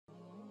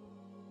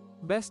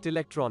Best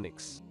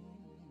electronics.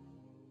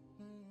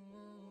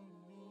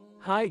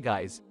 Hi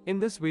guys, in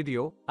this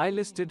video, I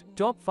listed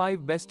top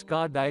 5 best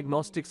car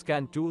diagnostic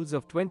scan tools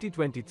of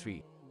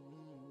 2023.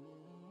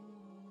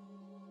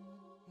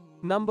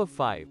 Number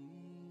 5.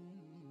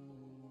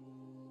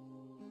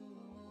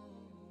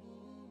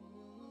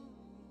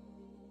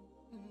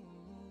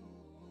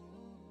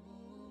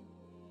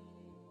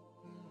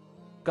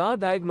 Car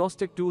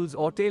Diagnostic Tools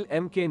Autel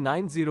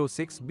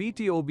MK906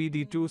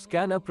 BTOBD2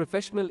 Scanner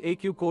Professional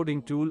AQ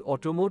Coding Tool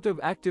Automotive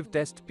Active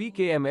Test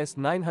PKMS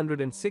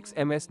 906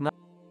 MS9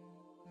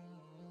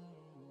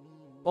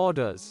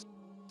 Orders.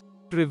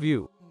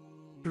 Review.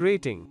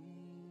 Rating.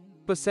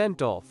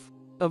 Percent off.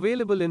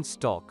 Available in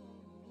stock.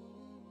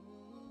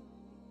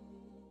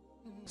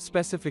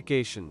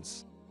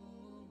 Specifications.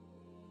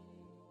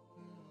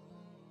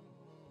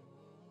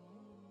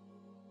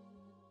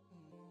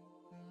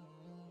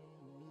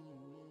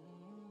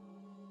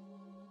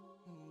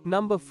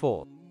 Number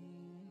 4.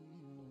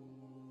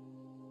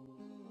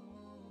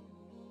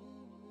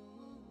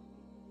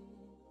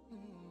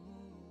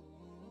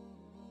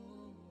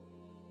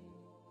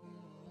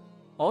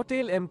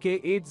 Autel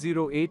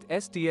MK808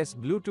 STS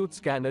Bluetooth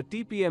Scanner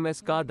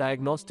TPMS Car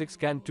Diagnostic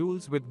Scan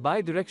Tools with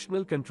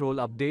Bi-directional Control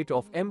Update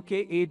of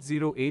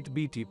MK808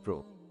 BT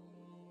Pro.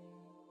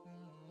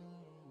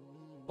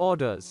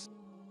 Orders.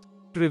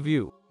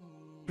 Review.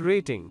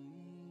 Rating.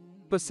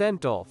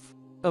 Percent off.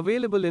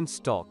 Available in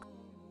stock.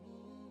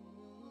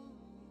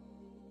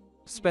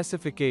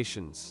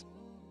 Specifications.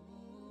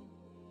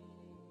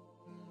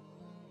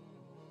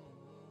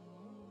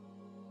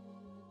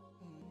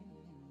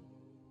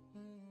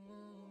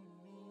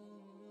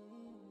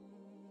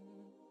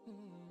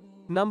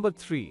 Number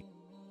 3.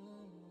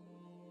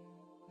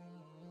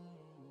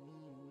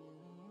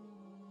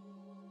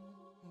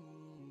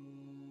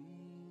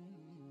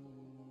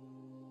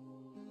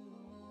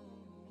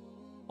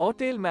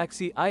 Autel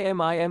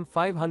MaxiIM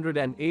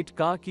 508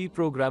 Car Key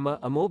Programmer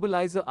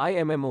Immobilizer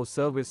IMMO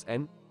Service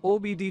N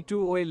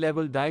OBD2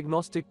 Level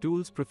Diagnostic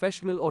Tools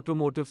Professional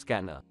Automotive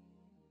Scanner.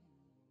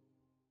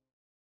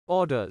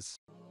 Orders.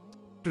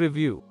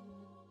 Review.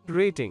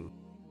 Rating.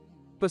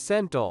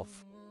 Percent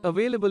off.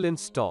 Available in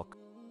stock.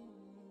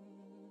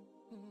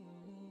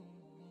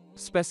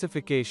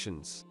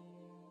 Specifications.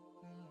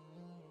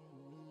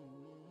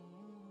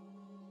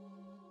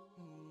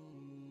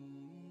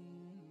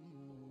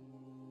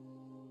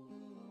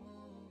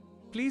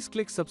 Please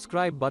click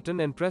subscribe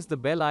button and press the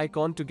bell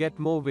icon to get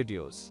more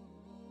videos.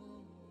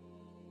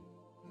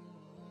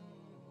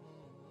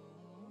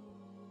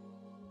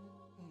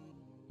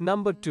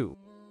 Number 2.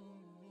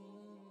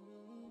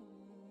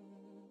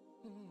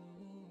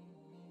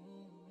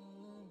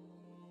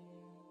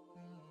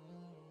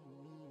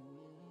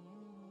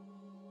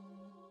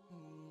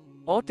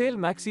 Autel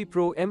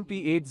MaxiPRO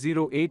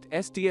MP808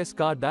 STS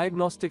Car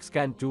Diagnostic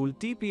Scan Tool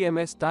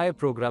TPMS Tyre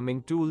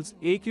Programming Tools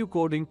AQ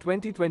Coding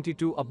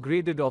 2022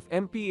 Upgraded of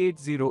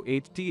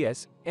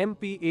MP808TS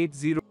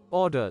MP80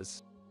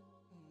 Orders.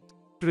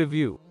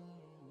 Review.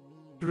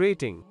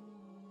 Rating.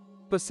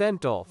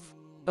 Percent off.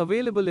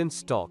 Available in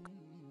stock.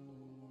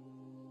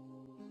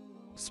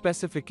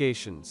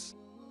 Specifications.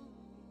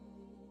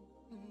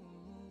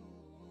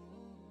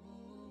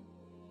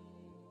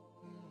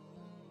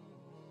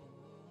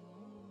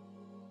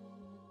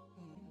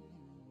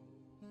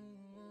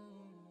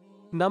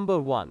 Number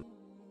 1.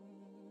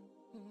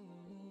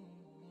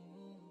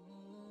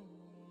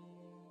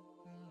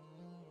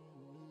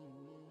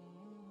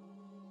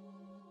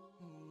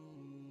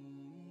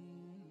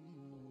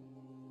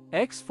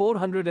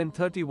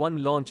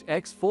 X431 Launch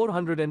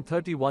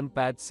X431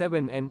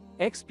 PADVII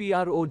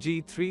XPRO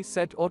G3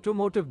 Set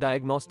Automotive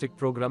Diagnostic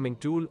Programming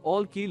Tool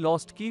All Key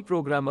Lost Key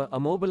Programmer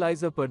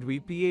Immobilizer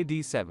PADVII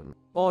PADVII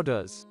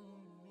Orders.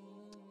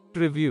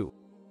 Review.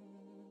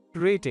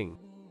 Rating.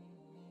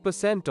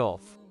 Percent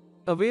off.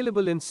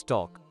 Available in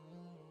stock.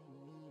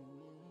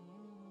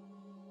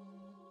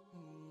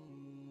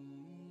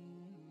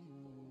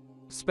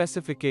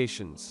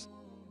 Specifications.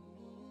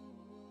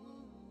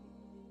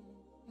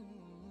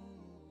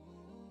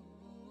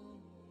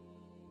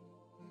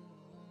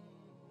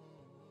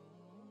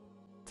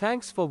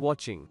 Thanks for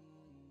watching.